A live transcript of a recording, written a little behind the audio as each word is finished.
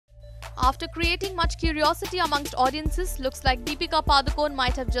After creating much curiosity amongst audiences, looks like Deepika Padukone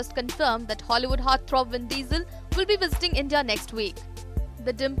might have just confirmed that Hollywood heartthrob Vin Diesel will be visiting India next week.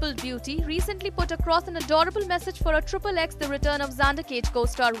 The dimpled beauty recently put across an adorable message for a XXX The Return of Xander Cage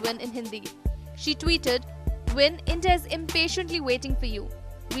co-star Vin in Hindi. She tweeted, "Vin, India is impatiently waiting for you.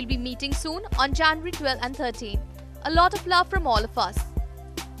 We'll be meeting soon on January 12 and 13. A lot of love from all of us."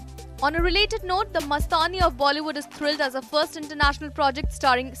 On a related note, the Mastani of Bollywood is thrilled as a first international project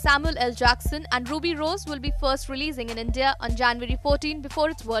starring Samuel L. Jackson and Ruby Rose will be first releasing in India on January 14 before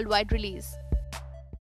its worldwide release.